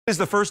Is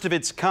the first of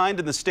its kind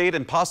in the state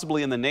and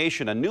possibly in the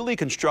nation, a newly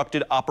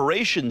constructed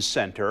operations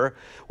center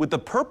with the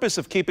purpose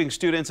of keeping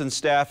students and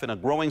staff in a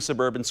growing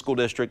suburban school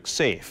district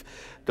safe.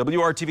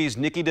 WRTV's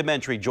Nikki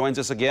DeMentri joins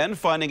us again,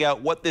 finding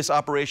out what this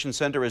operations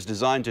center is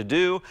designed to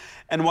do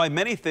and why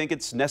many think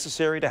it's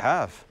necessary to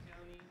have.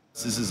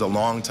 This is a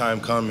long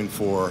time coming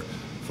for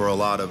a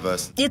lot of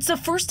us. It's a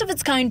first of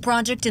its kind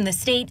project in the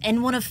state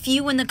and one of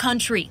few in the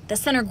country, the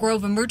Center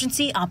Grove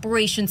Emergency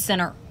Operations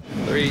Center.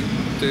 3,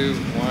 2,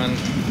 1,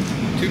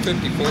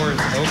 254 is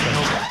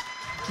open.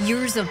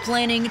 Years of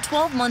planning,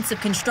 12 months of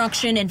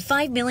construction, and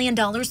 $5 million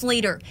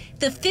later,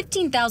 the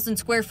 15,000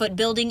 square foot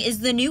building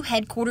is the new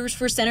headquarters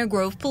for Center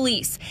Grove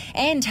Police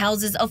and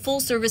houses a full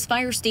service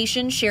fire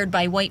station shared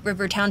by White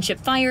River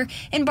Township Fire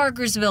and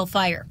Barkersville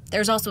Fire.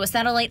 There's also a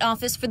satellite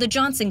office for the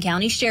Johnson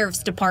County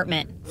Sheriff's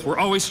Department. We're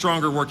always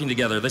stronger working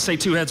together. They say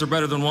two heads are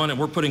better than one, and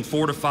we're putting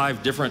 4 to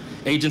 5 different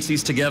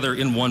agencies together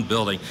in one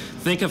building.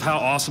 Think of how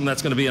awesome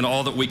that's going to be and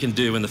all that we can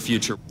do in the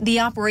future. The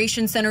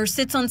Operations Center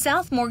sits on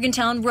South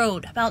Morgantown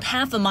Road, about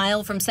half a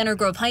mile from Center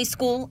Grove High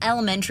School,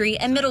 elementary,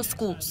 and middle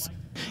schools.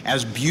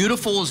 As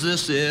beautiful as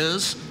this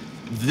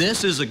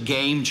is a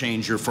game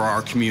changer for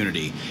our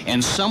community,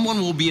 and someone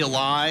will be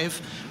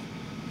alive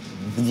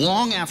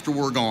long after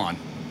we're gone.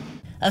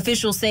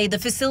 Officials say the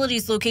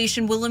facility's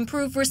location will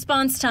improve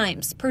response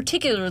times,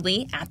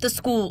 particularly at the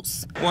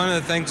schools. One of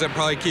the things that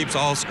probably keeps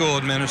all school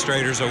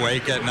administrators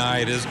awake at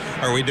night is,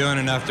 are we doing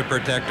enough to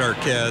protect our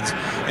kids?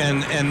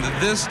 And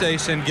this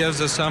station gives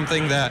us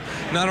something that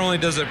not only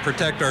does it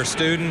protect our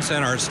students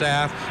and our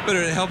staff, but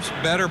it helps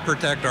better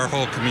protect our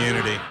whole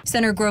community.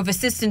 Center Grove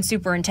Assistant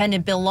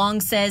Superintendent Bill Long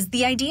says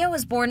the idea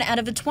was born out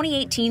of a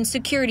 2018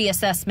 security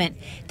assessment.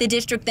 The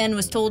district then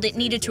was told it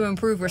needed to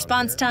improve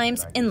response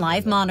times and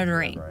live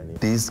monitoring.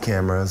 These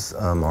cameras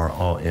are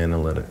all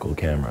analytical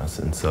cameras,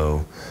 and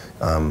so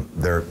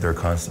they're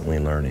constantly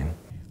learning.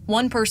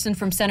 One person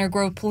from Center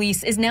Grove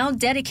Police is now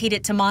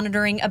dedicated to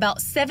monitoring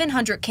about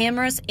 700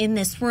 cameras in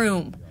this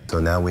room. So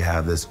now we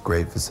have this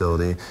great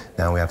facility.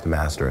 Now we have to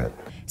master it.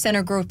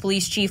 Center Grove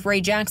Police Chief Ray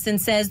Jackson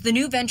says the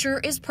new venture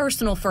is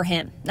personal for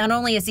him. Not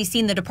only has he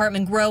seen the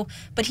department grow,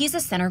 but he's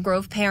a Center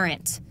Grove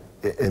parent.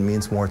 It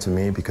means more to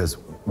me because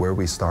where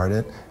we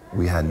started,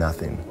 we had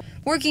nothing.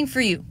 Working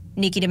for you,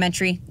 Nikki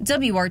DeMentri,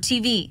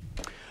 WRTV.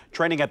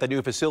 Training at the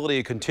new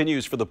facility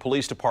continues for the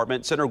police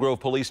department. Center Grove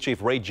Police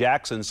Chief Ray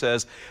Jackson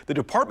says the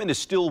department is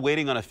still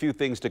waiting on a few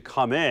things to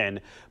come in,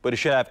 but it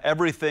should have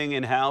everything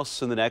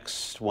in-house in the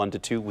next 1 to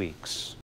 2 weeks.